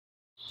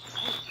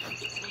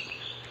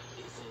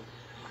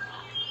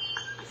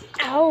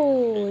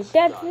Oh,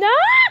 that's not.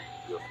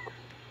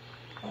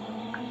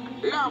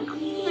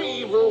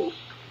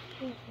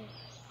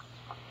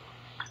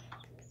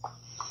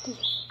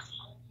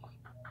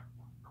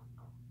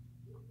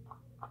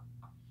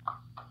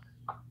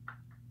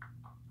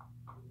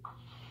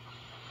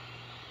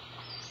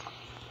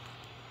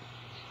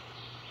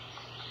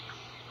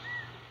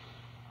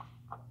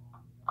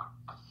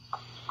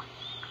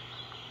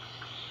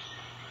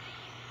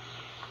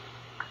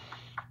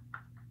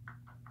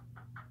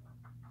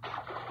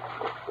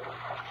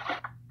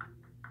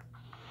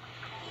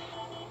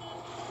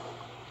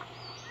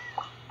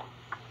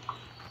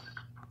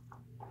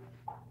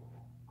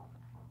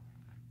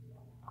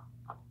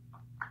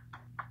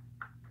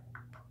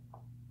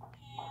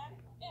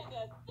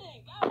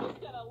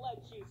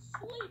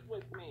 Sleep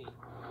with me.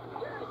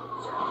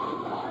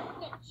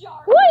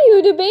 Why are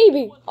you the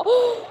baby?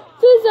 Oh,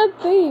 there's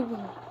a baby.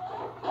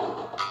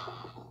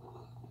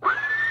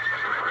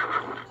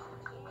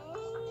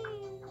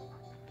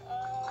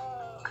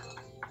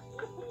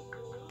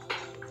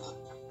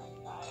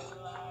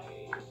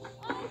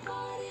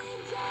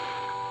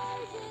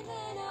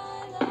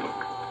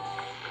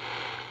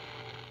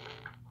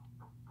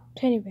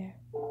 Teddy bear.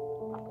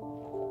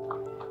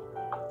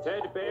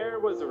 Ted Bear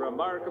was a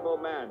remarkable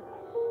man.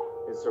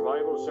 His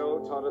survival show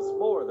taught us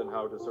more than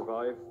how to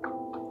survive.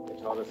 It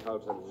taught us how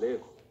to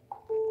live.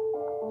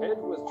 Ted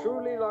was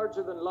truly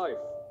larger than life,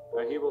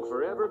 and he will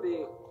forever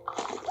be...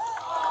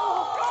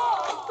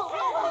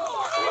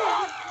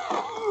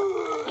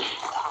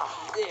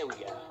 There we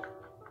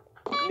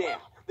go. Now,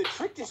 the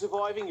trick to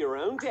surviving your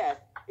own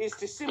death is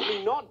to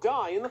simply not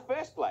die in the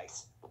first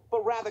place,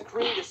 but rather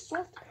create a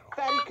soft,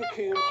 fatty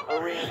cocoon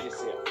around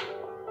yourself.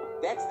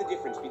 That's the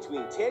difference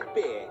between Ted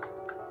Bear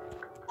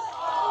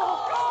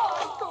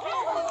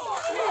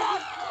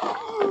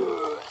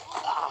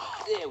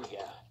there we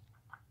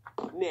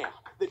go. Now,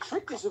 the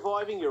trick to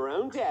surviving your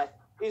own death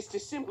is to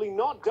simply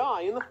not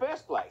die in the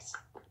first place,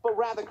 but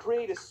rather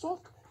create a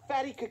soft,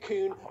 fatty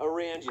cocoon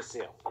around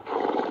yourself.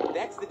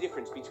 That's the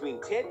difference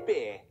between Ted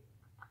Bear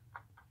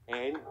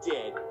and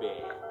Dead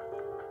Bear.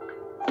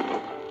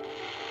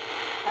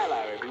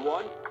 Hello,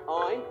 everyone.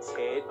 I'm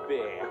Ted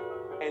Bear,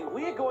 and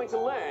we're going to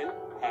learn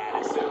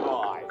how to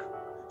survive.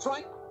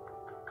 Try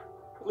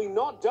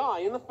not die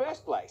in the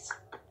first place,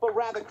 but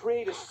rather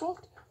create a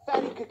soft,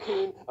 fatty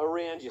cocoon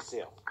around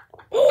yourself.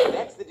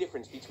 That's the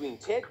difference between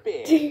Ted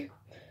Bear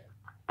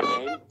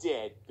and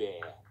Dead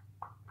Bear.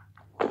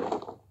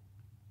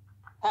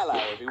 Hello,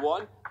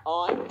 everyone.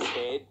 I'm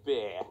Ted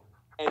Bear,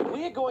 and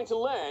we're going to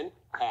learn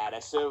how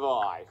to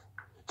survive.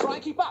 Try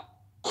and keep up.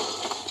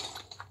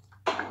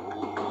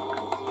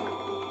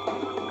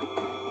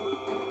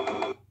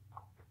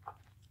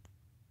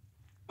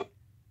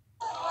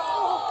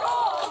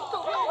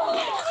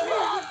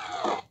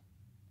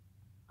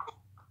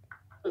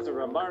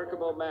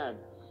 Remarkable man.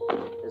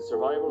 His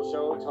survival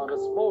show taught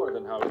us more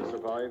than how to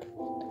survive.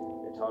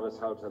 It taught us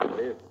how to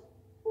live.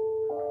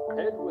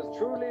 Ted was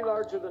truly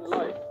larger than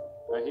life,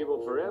 and he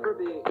will forever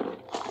be...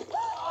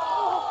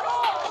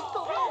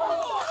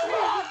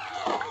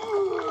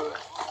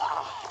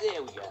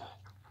 There we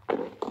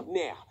go.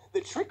 Now,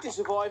 the trick to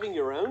surviving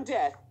your own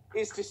death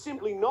is to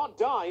simply not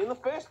die in the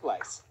first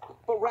place,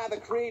 but rather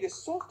create a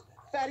soft,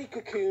 fatty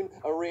cocoon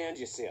around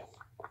yourself.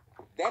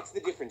 That's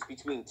the difference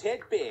between Ted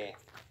Bear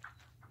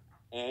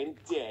and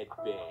Dead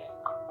Bear.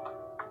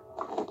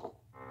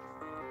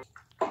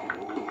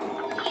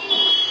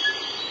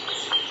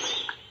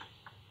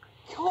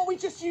 Can't we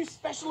just use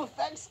special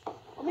effects?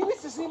 I mean,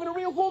 this isn't even a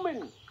real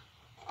woman.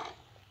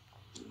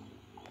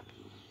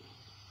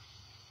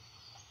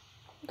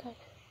 Okay.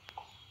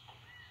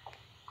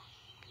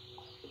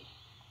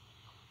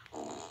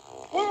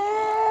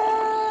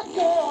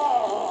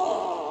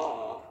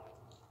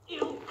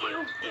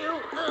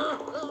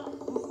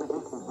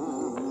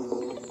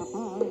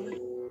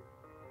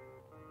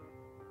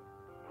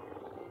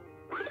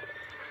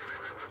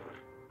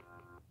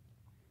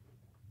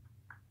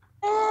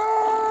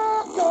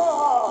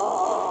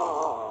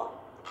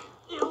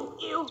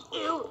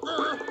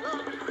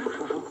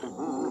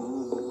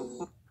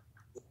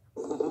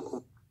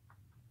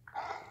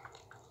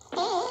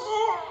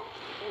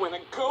 When a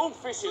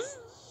goldfish is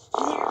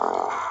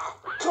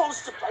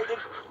constipated,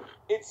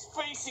 its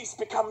feces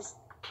becomes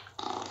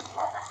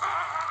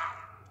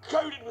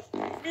coated with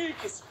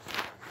mucus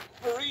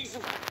for ease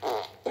of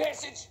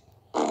passage.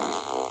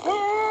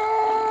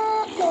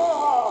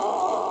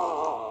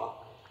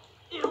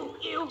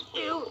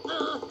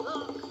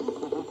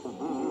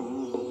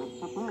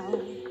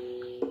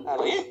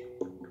 Elliot?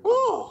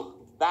 Oh,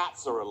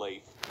 that's a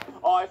relief.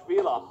 I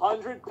feel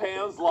 100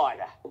 pounds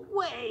lighter.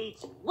 Wait,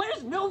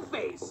 where's No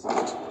Face?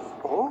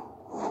 Oh?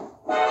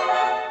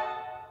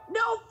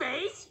 No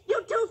Face?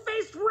 You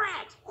two-faced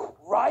rat!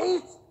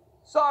 Right?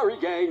 Sorry,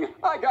 gang.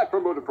 I got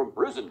promoted from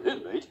prison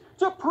inmate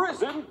to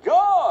prison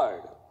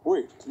guard.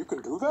 Wait, you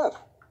can do that?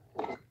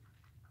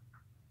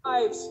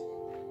 Ives.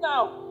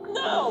 No,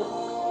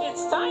 no!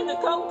 It's time to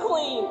come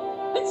clean.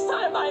 It's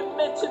time I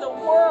admit to the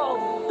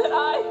world that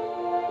I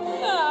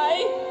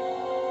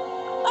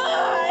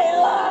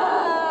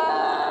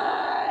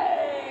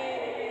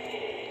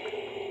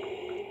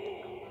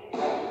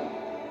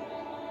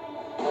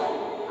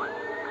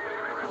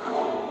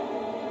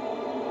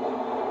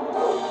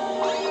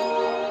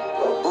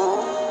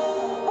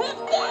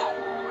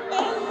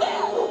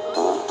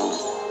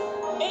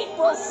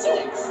April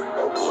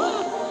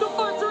 6th. The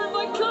farts are in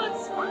my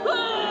cuts!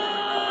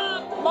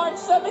 Ah! March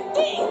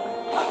 17th.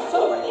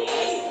 October the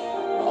 8th.